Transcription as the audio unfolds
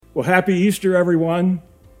Well, happy Easter, everyone,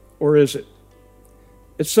 or is it?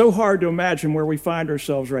 It's so hard to imagine where we find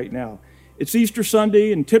ourselves right now. It's Easter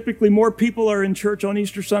Sunday, and typically more people are in church on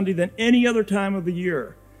Easter Sunday than any other time of the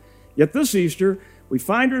year. Yet this Easter, we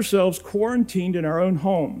find ourselves quarantined in our own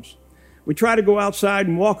homes. We try to go outside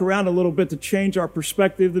and walk around a little bit to change our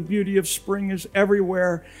perspective. The beauty of spring is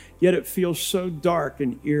everywhere, yet it feels so dark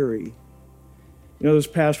and eerie. You know, this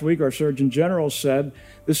past week, our Surgeon General said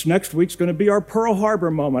this next week's going to be our Pearl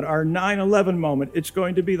Harbor moment, our 9/11 moment. It's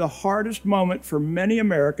going to be the hardest moment for many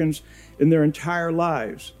Americans in their entire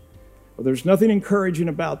lives. Well, there's nothing encouraging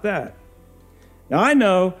about that. Now, I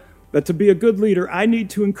know that to be a good leader, I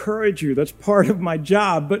need to encourage you. That's part of my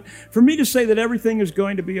job. But for me to say that everything is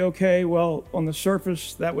going to be okay, well, on the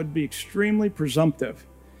surface, that would be extremely presumptive.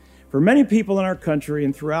 For many people in our country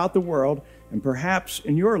and throughout the world, and perhaps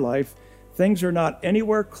in your life, things are not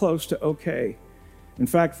anywhere close to okay. In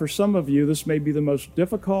fact, for some of you, this may be the most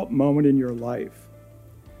difficult moment in your life.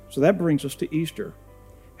 So that brings us to Easter.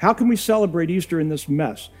 How can we celebrate Easter in this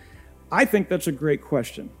mess? I think that's a great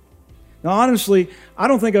question. Now, honestly, I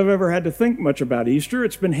don't think I've ever had to think much about Easter.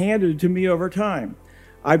 It's been handed to me over time.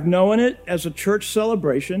 I've known it as a church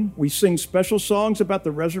celebration. We sing special songs about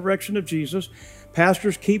the resurrection of Jesus.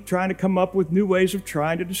 Pastors keep trying to come up with new ways of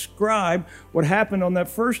trying to describe what happened on that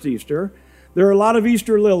first Easter. There are a lot of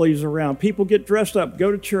Easter lilies around. People get dressed up,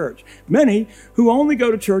 go to church. Many who only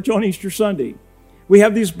go to church on Easter Sunday. We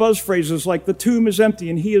have these buzz phrases like the tomb is empty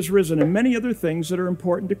and he is risen, and many other things that are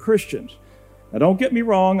important to Christians. Now, don't get me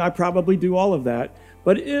wrong, I probably do all of that,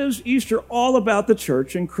 but is Easter all about the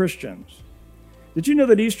church and Christians? Did you know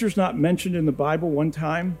that Easter's not mentioned in the Bible one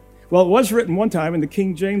time? Well, it was written one time in the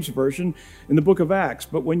King James Version in the book of Acts,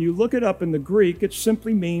 but when you look it up in the Greek, it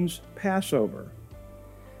simply means Passover.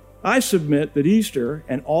 I submit that Easter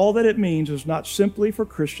and all that it means is not simply for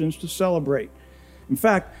Christians to celebrate. In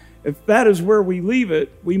fact, if that is where we leave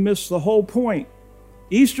it, we miss the whole point.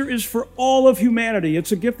 Easter is for all of humanity.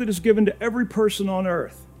 It's a gift that is given to every person on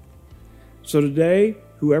earth. So today,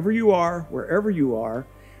 whoever you are, wherever you are,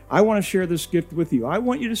 I want to share this gift with you. I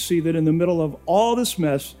want you to see that in the middle of all this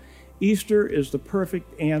mess, Easter is the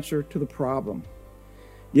perfect answer to the problem.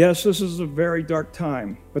 Yes, this is a very dark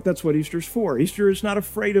time, but that's what Easter's for. Easter is not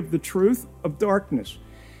afraid of the truth of darkness.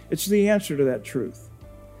 It's the answer to that truth.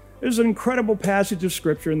 There's an incredible passage of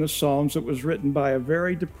Scripture in the Psalms that was written by a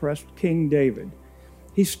very depressed King David.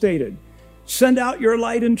 He stated, "Send out your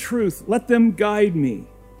light and truth, let them guide me."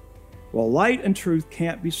 Well, light and truth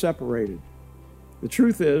can't be separated. The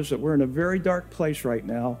truth is that we're in a very dark place right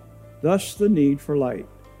now, thus the need for light.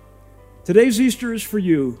 Today's Easter is for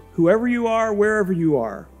you, whoever you are, wherever you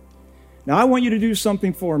are. Now, I want you to do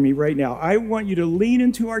something for me right now. I want you to lean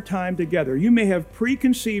into our time together. You may have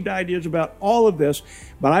preconceived ideas about all of this,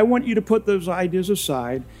 but I want you to put those ideas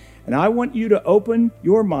aside, and I want you to open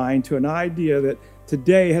your mind to an idea that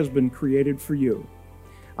today has been created for you.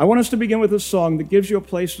 I want us to begin with a song that gives you a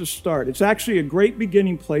place to start. It's actually a great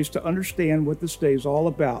beginning place to understand what this day is all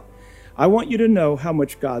about. I want you to know how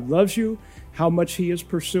much God loves you, how much He is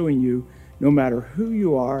pursuing you, no matter who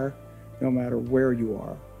you are, no matter where you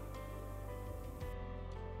are.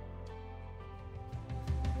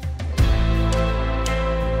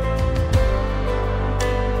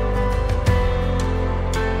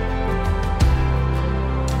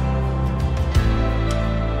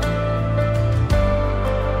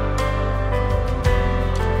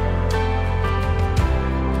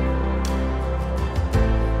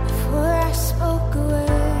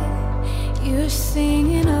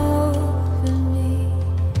 Singing over me.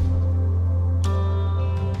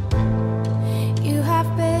 You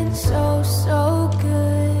have been so, so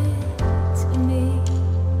good to me.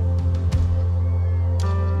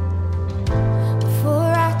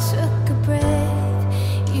 Before I took a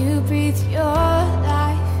breath, you breathed your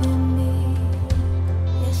life in me.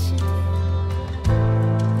 Yes, you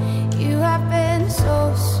did. You have been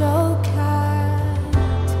so, so kind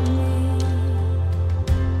to me.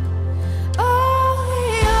 Oh,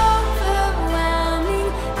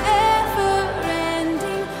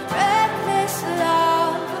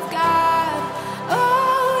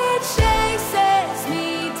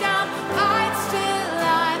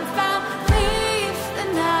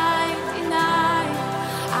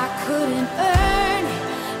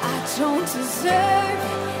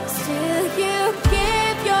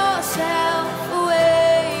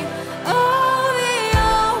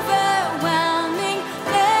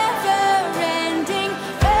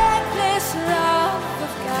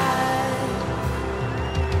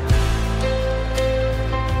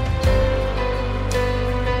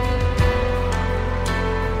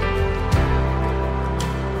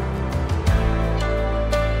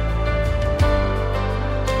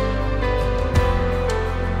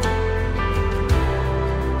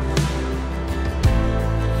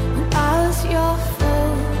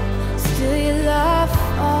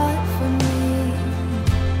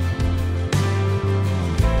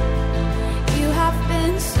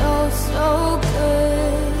 so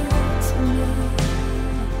good to me.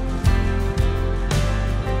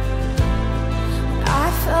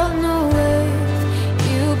 I felt no worth,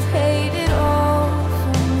 you paid it all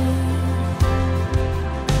for me.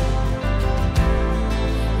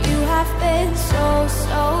 You have been so,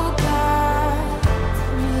 so kind to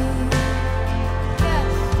me.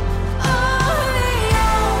 Yes. Oh, the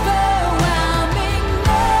overwhelming,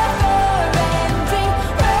 never-ending,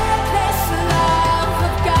 reckless love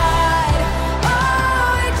of God.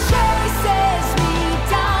 Oh, it chases me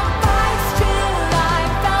down, fights till I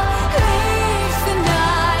found, leaves the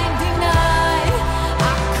 99.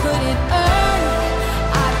 I couldn't earn,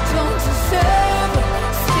 I don't deserve,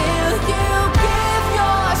 still you give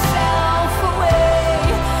yourself away.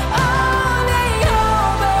 Oh, the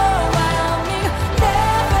overwhelming,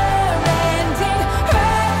 never-ending,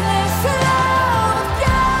 reckless love of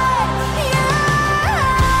God.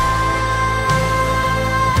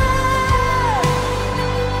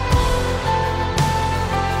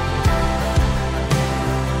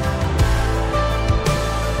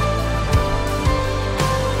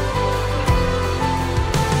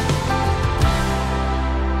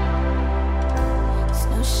 There's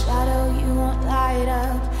no shadow you won't light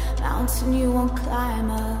up, mountain you won't climb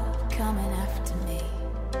up, coming after me.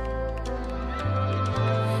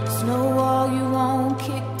 There's no wall you won't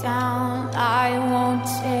kick down, I won't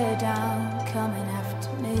tear down, coming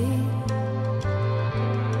after me.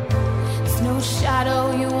 There's no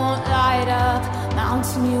shadow you won't light up,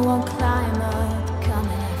 mountain you won't climb up,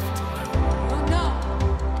 coming after me. Oh no.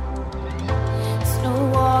 There's no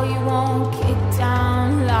wall you won't kick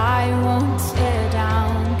down, lie won't tear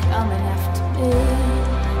down, coming after me.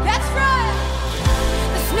 That's right.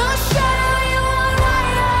 There's no shadow you won't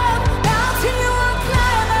light up, mountain you won't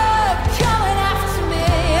climb up, coming after me.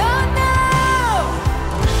 Oh no.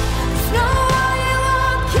 There's no wall you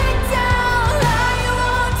won't kick down, lie you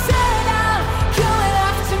won't tear down, coming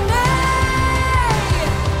after me.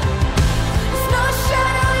 There's no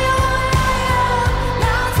shadow you won't light up,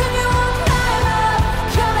 mountain you won't climb up,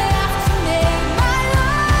 coming after me. My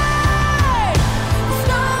Lord. There's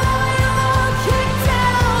no wall you won't kick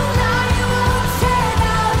down, lie you won't tear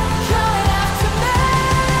down, coming after me.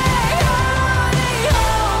 Oh, the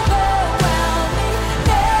overwhelming,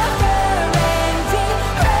 never-ending,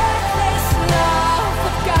 reckless love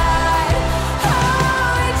of God.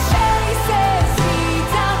 Oh, it chases me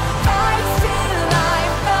down, fights till I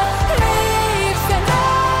found, leaves the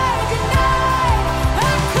 99.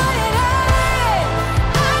 I couldn't earn it,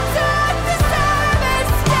 I don't deserve it,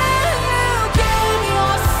 still you give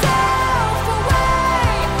yourself away.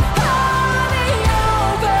 Oh, the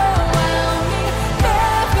overwhelming,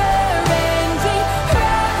 never-ending,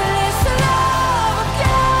 reckless love of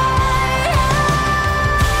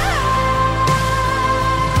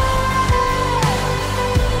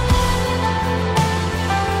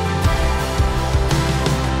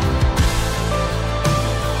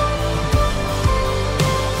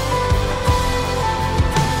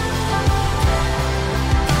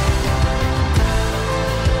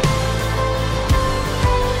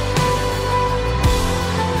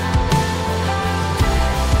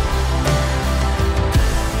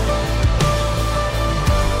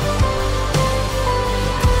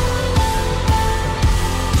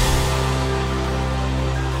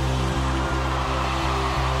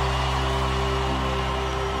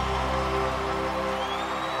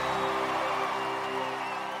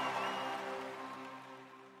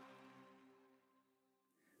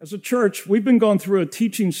As a church, we've been going through a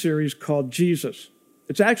teaching series called Jesus.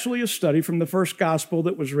 It's actually a study from the first gospel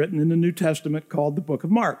that was written in the New Testament called the Book of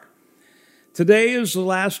Mark. Today is the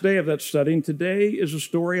last day of that study, and today is a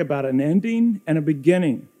story about an ending and a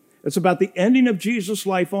beginning. It's about the ending of Jesus'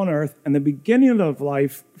 life on earth and the beginning of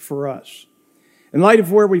life for us. In light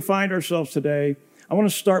of where we find ourselves today, I want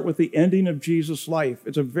to start with the ending of Jesus' life.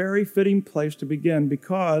 It's a very fitting place to begin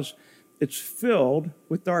because it's filled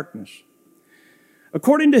with darkness.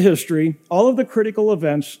 According to history, all of the critical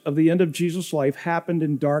events of the end of Jesus' life happened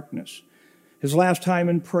in darkness. His last time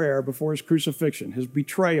in prayer before his crucifixion, his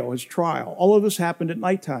betrayal, his trial, all of this happened at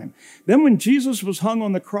nighttime. Then when Jesus was hung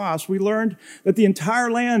on the cross, we learned that the entire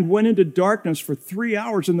land went into darkness for 3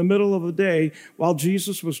 hours in the middle of the day while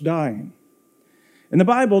Jesus was dying. In the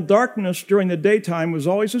Bible, darkness during the daytime was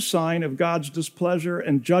always a sign of God's displeasure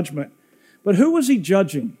and judgment. But who was he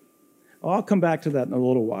judging? Oh, I'll come back to that in a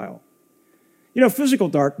little while. You know, physical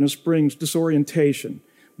darkness brings disorientation,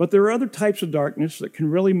 but there are other types of darkness that can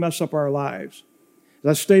really mess up our lives. As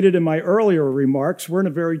I stated in my earlier remarks, we're in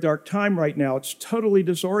a very dark time right now. It's totally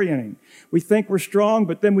disorienting. We think we're strong,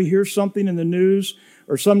 but then we hear something in the news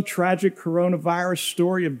or some tragic coronavirus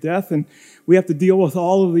story of death, and we have to deal with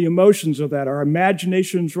all of the emotions of that. Our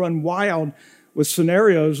imaginations run wild with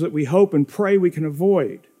scenarios that we hope and pray we can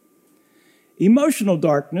avoid. Emotional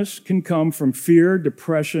darkness can come from fear,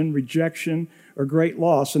 depression, rejection, or great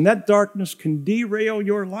loss, and that darkness can derail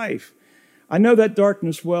your life. I know that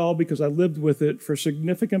darkness well because I lived with it for a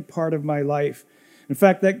significant part of my life. In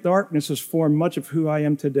fact, that darkness has formed much of who I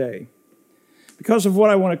am today. Because of what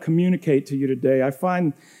I want to communicate to you today, I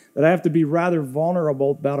find that I have to be rather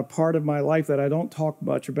vulnerable about a part of my life that I don't talk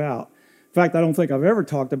much about. In fact, I don't think I've ever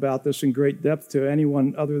talked about this in great depth to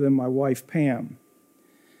anyone other than my wife, Pam.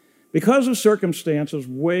 Because of circumstances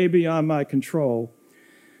way beyond my control,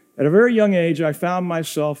 at a very young age, I found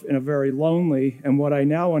myself in a very lonely and what I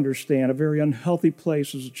now understand, a very unhealthy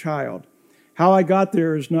place as a child. How I got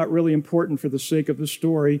there is not really important for the sake of the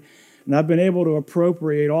story, and I've been able to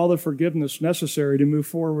appropriate all the forgiveness necessary to move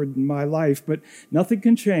forward in my life, but nothing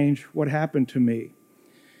can change what happened to me.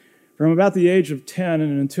 From about the age of 10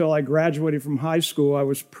 and until I graduated from high school, I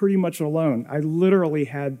was pretty much alone. I literally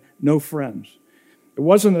had no friends. It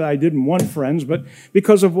wasn't that I didn't want friends, but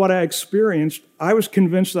because of what I experienced, I was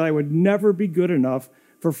convinced that I would never be good enough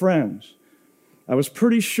for friends. I was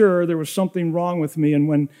pretty sure there was something wrong with me, and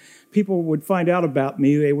when people would find out about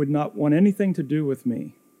me, they would not want anything to do with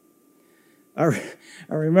me. I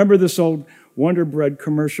remember this old Wonder Bread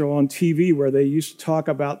commercial on TV where they used to talk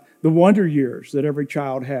about the wonder years that every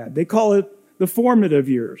child had. They call it the formative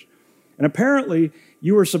years. And apparently,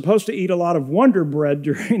 you were supposed to eat a lot of Wonder Bread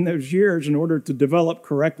during those years in order to develop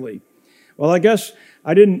correctly. Well, I guess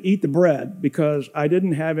I didn't eat the bread because I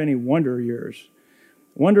didn't have any wonder years.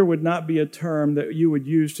 Wonder would not be a term that you would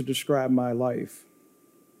use to describe my life.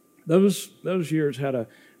 Those years had a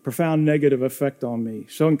profound negative effect on me.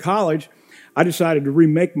 So in college, I decided to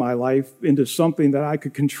remake my life into something that I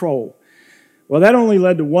could control. Well, that only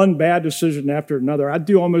led to one bad decision after another. I'd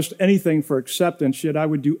do almost anything for acceptance, yet I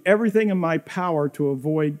would do everything in my power to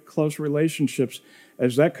avoid close relationships,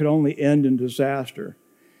 as that could only end in disaster.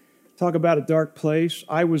 Talk about a dark place.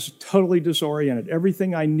 I was totally disoriented.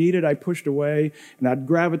 Everything I needed, I pushed away, and I'd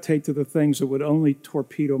gravitate to the things that would only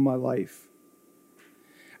torpedo my life.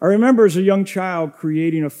 I remember as a young child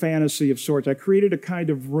creating a fantasy of sorts. I created a kind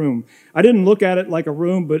of room. I didn't look at it like a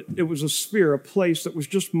room, but it was a sphere, a place that was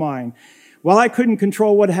just mine. While I couldn't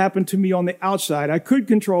control what happened to me on the outside, I could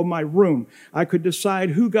control my room. I could decide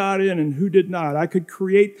who got in and who did not. I could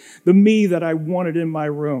create the me that I wanted in my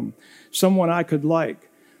room, someone I could like.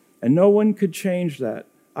 And no one could change that.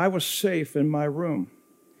 I was safe in my room.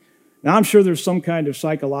 Now, I'm sure there's some kind of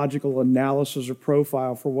psychological analysis or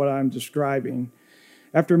profile for what I'm describing.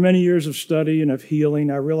 After many years of study and of healing,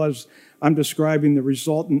 I realized I'm describing the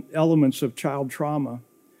resultant elements of child trauma.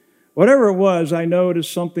 Whatever it was, I know it is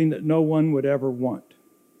something that no one would ever want.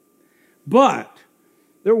 But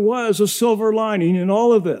there was a silver lining in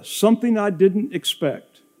all of this, something I didn't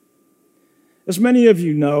expect. As many of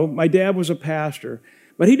you know, my dad was a pastor,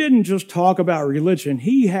 but he didn't just talk about religion.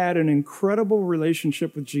 He had an incredible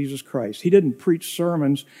relationship with Jesus Christ. He didn't preach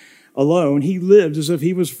sermons alone. He lived as if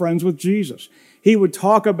he was friends with Jesus. He would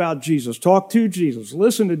talk about Jesus, talk to Jesus,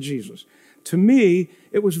 listen to Jesus. To me,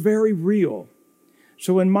 it was very real.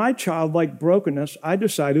 So in my childlike brokenness, I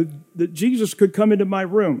decided that Jesus could come into my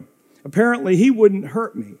room. Apparently, he wouldn't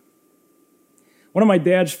hurt me. One of my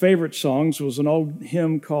dad's favorite songs was an old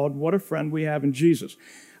hymn called "What a Friend We Have in Jesus."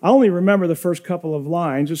 I only remember the first couple of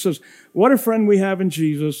lines. It says, "What a friend we have in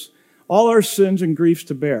Jesus, all our sins and griefs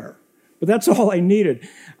to bear." But that's all I needed.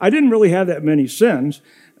 I didn't really have that many sins,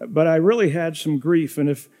 but I really had some grief. And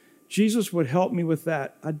if Jesus would help me with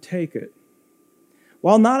that, I'd take it.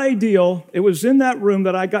 While not ideal, it was in that room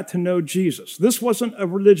that I got to know Jesus. This wasn't a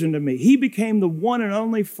religion to me. He became the one and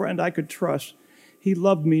only friend I could trust. He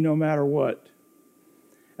loved me no matter what.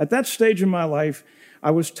 At that stage in my life, I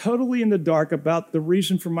was totally in the dark about the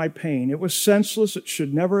reason for my pain. It was senseless. It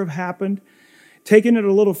should never have happened. Taking it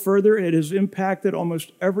a little further, it has impacted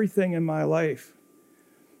almost everything in my life.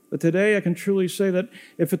 But today I can truly say that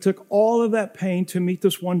if it took all of that pain to meet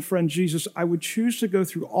this one friend, Jesus, I would choose to go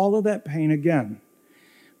through all of that pain again,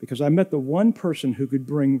 because I met the one person who could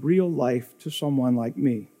bring real life to someone like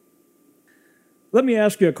me. Let me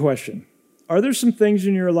ask you a question. Are there some things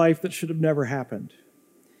in your life that should have never happened?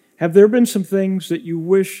 Have there been some things that you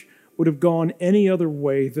wish would have gone any other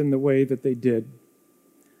way than the way that they did?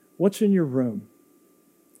 What's in your room?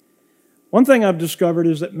 One thing I've discovered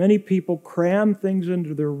is that many people cram things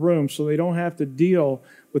into their room so they don't have to deal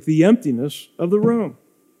with the emptiness of the room.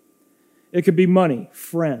 It could be money,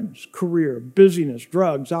 friends, career, busyness,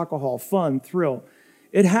 drugs, alcohol, fun, thrill.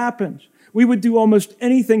 It happens. We would do almost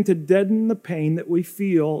anything to deaden the pain that we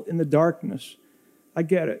feel in the darkness. I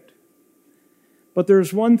get it. But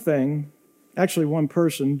there's one thing, actually one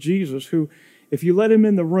person, Jesus, who, if you let him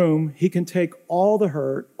in the room, he can take all the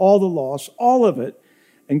hurt, all the loss, all of it,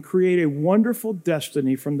 and create a wonderful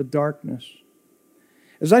destiny from the darkness.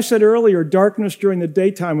 As I said earlier, darkness during the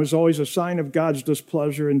daytime was always a sign of God's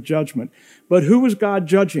displeasure and judgment. But who was God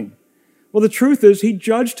judging? Well, the truth is, he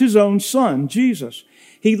judged his own son, Jesus.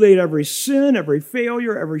 He laid every sin, every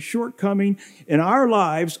failure, every shortcoming in our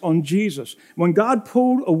lives on Jesus. When God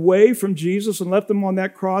pulled away from Jesus and left him on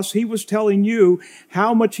that cross, he was telling you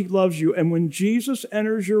how much he loves you. And when Jesus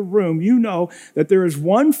enters your room, you know that there is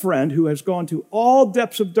one friend who has gone to all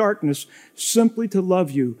depths of darkness simply to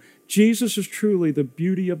love you. Jesus is truly the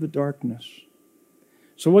beauty of the darkness.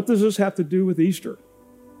 So what does this have to do with Easter?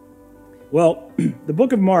 Well, the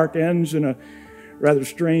book of Mark ends in a rather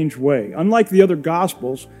strange way. Unlike the other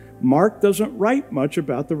Gospels, Mark doesn't write much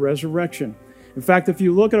about the resurrection. In fact, if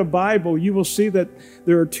you look at a Bible, you will see that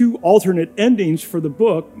there are two alternate endings for the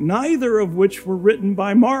book, neither of which were written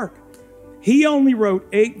by Mark. He only wrote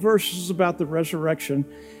 8 verses about the resurrection,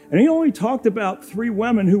 and he only talked about 3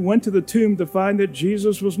 women who went to the tomb to find that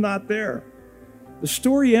Jesus was not there. The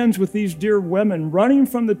story ends with these dear women running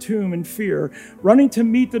from the tomb in fear, running to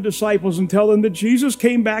meet the disciples and tell them that Jesus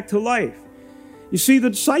came back to life. You see,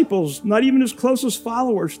 the disciples, not even his closest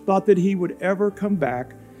followers, thought that he would ever come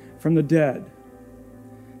back from the dead.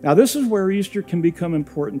 Now, this is where Easter can become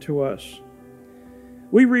important to us.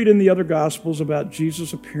 We read in the other Gospels about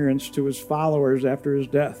Jesus' appearance to his followers after his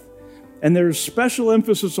death. And there's special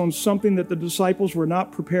emphasis on something that the disciples were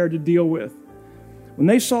not prepared to deal with. When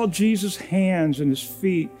they saw Jesus' hands and his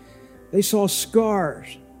feet, they saw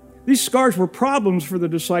scars. These scars were problems for the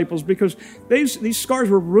disciples because these scars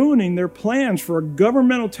were ruining their plans for a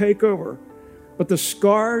governmental takeover. But the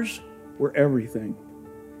scars were everything.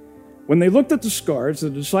 When they looked at the scars, the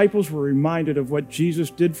disciples were reminded of what Jesus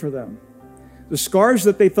did for them. The scars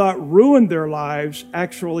that they thought ruined their lives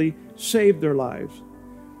actually saved their lives.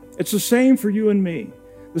 It's the same for you and me.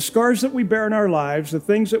 The scars that we bear in our lives, the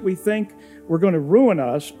things that we think were going to ruin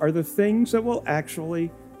us, are the things that will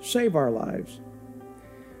actually save our lives.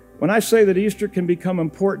 When I say that Easter can become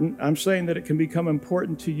important, I'm saying that it can become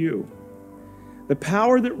important to you. The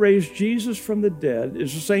power that raised Jesus from the dead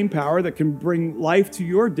is the same power that can bring life to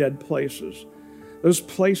your dead places, those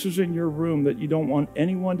places in your room that you don't want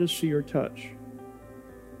anyone to see or touch.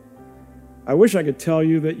 I wish I could tell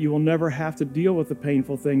you that you will never have to deal with the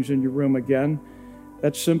painful things in your room again.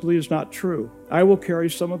 That simply is not true. I will carry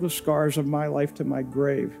some of the scars of my life to my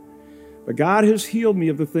grave. But God has healed me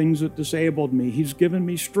of the things that disabled me. He's given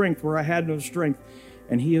me strength where I had no strength,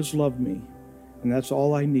 and he has loved me. And that's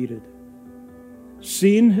all I needed.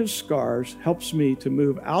 Seeing his scars helps me to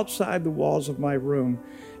move outside the walls of my room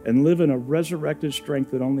and live in a resurrected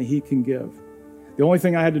strength that only he can give. The only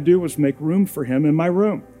thing I had to do was make room for him in my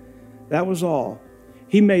room. That was all.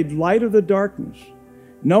 He made light of the darkness.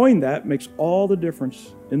 Knowing that makes all the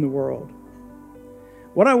difference in the world.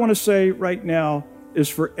 What I want to say right now is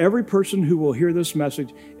for every person who will hear this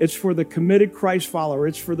message. It's for the committed Christ follower.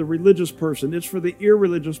 It's for the religious person. It's for the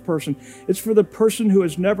irreligious person. It's for the person who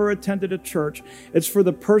has never attended a church. It's for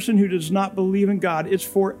the person who does not believe in God. It's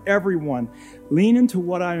for everyone. Lean into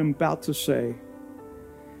what I am about to say.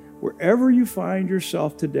 Wherever you find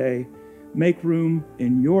yourself today, make room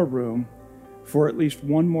in your room for at least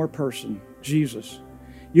one more person, Jesus.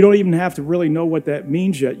 You don't even have to really know what that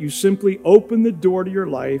means yet. You simply open the door to your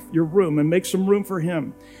life, your room, and make some room for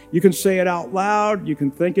him. You can say it out loud. You can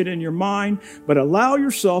think it in your mind, but allow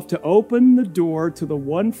yourself to open the door to the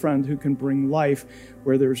one friend who can bring life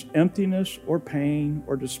where there's emptiness or pain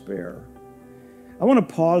or despair. I want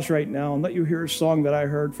to pause right now and let you hear a song that I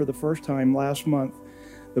heard for the first time last month.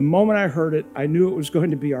 The moment I heard it, I knew it was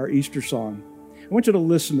going to be our Easter song. I want you to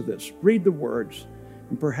listen to this, read the words,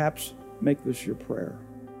 and perhaps make this your prayer.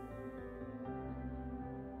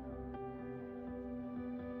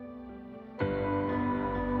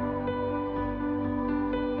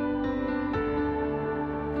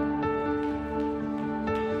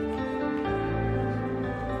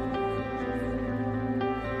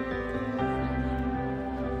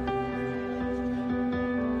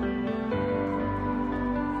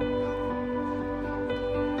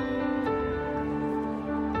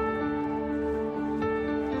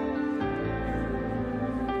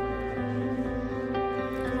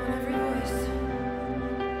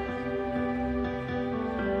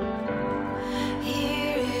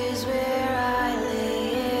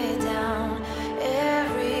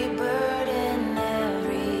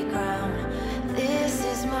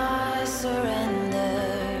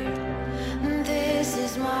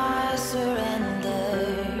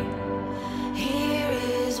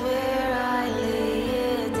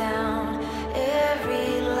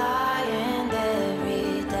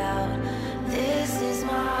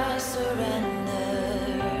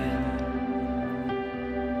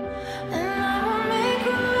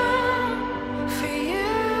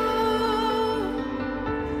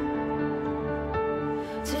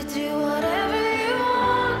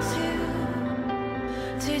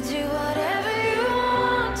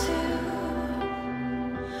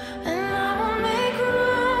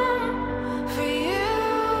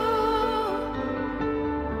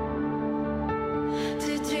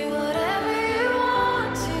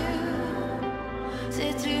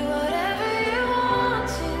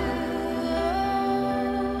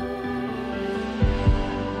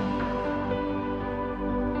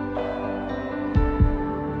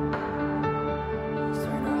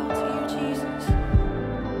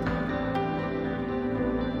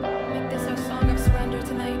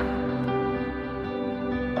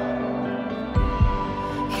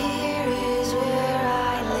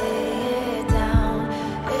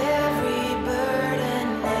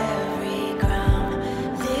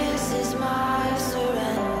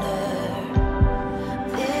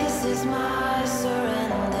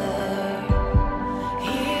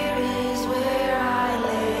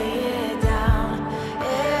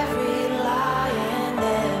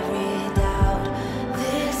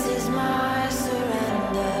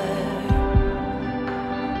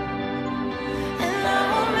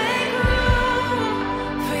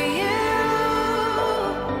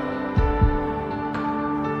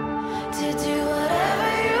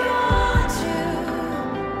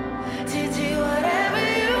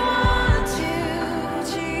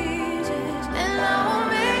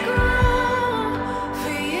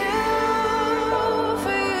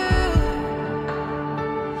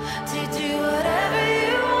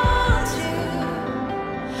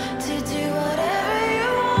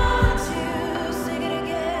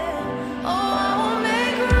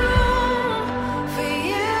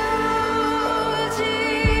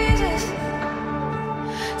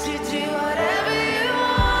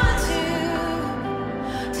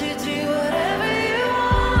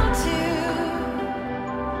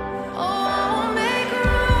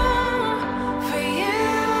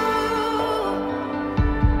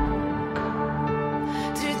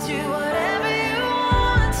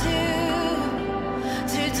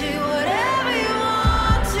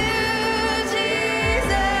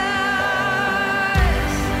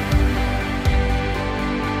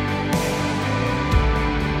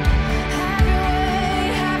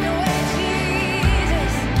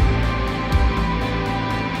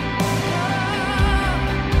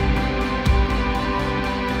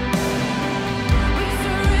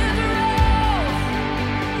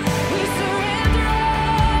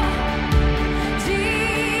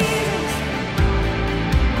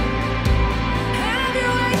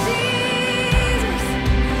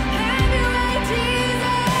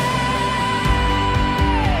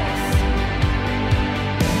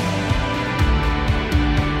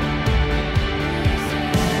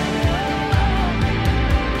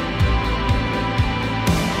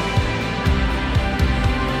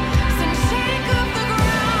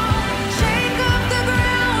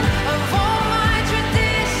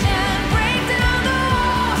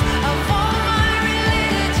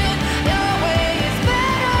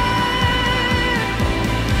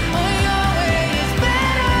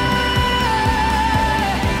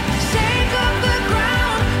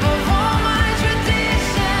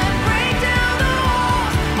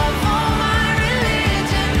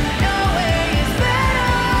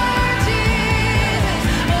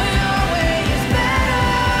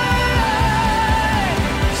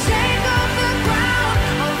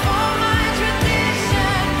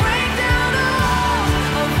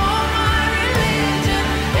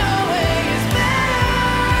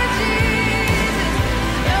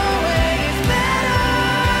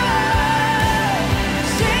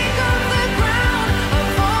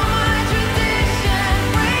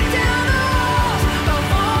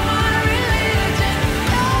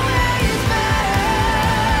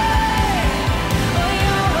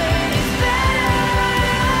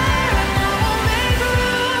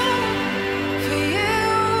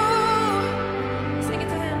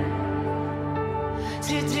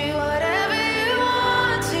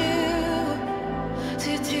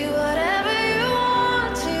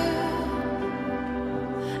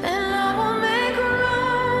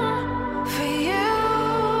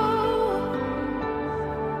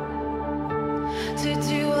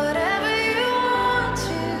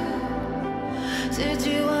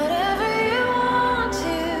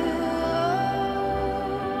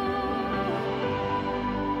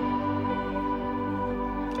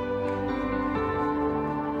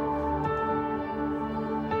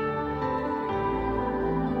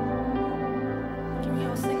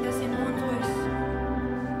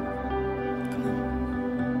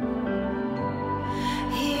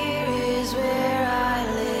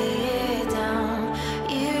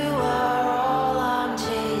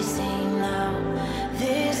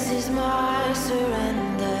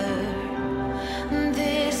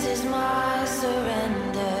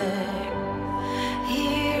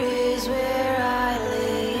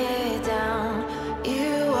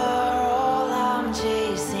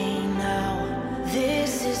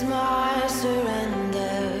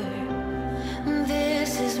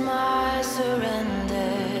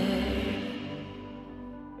 surrender.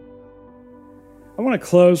 I want to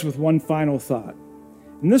close with one final thought.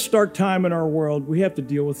 In this dark time in our world, we have to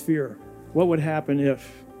deal with fear. What would happen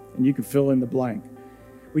if? And you can fill in the blank.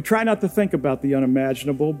 We try not to think about the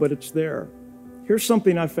unimaginable, but it's there. Here's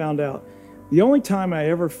something I found out. The only time I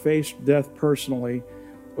ever faced death personally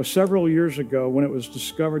was several years ago when it was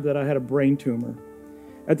discovered that I had a brain tumor.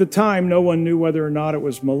 At the time, no one knew whether or not it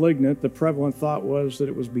was malignant. The prevalent thought was that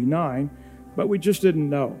it was benign, but we just didn't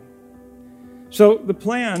know. So the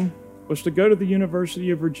plan was to go to the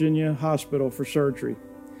University of Virginia Hospital for surgery.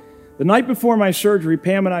 The night before my surgery,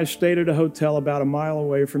 Pam and I stayed at a hotel about a mile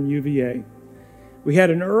away from UVA. We had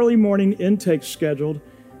an early morning intake scheduled,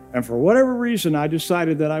 and for whatever reason, I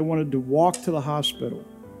decided that I wanted to walk to the hospital.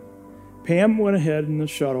 Pam went ahead in the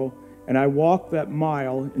shuttle, and I walked that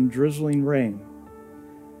mile in drizzling rain.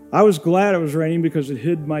 I was glad it was raining because it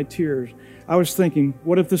hid my tears. I was thinking,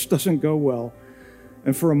 what if this doesn't go well?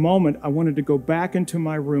 And for a moment, I wanted to go back into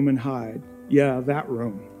my room and hide. Yeah, that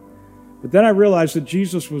room. But then I realized that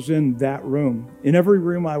Jesus was in that room, in every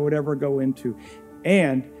room I would ever go into.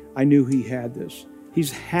 And I knew he had this.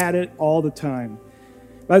 He's had it all the time.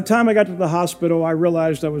 By the time I got to the hospital, I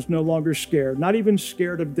realized I was no longer scared, not even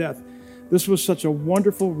scared of death. This was such a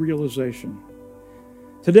wonderful realization.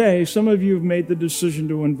 Today, some of you have made the decision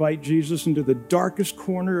to invite Jesus into the darkest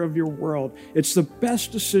corner of your world. It's the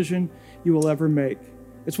best decision you will ever make.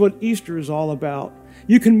 It's what Easter is all about.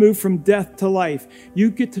 You can move from death to life.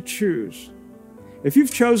 You get to choose. If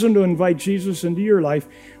you've chosen to invite Jesus into your life,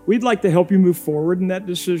 we'd like to help you move forward in that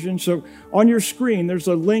decision. So on your screen, there's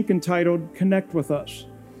a link entitled Connect with Us.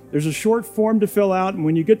 There's a short form to fill out, and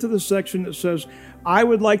when you get to the section that says, I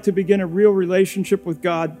would like to begin a real relationship with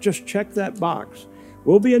God, just check that box.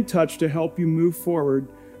 We'll be in touch to help you move forward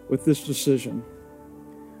with this decision.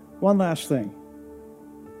 One last thing.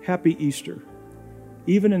 Happy Easter.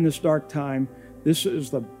 Even in this dark time, this is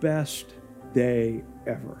the best day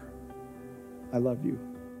ever. I love you.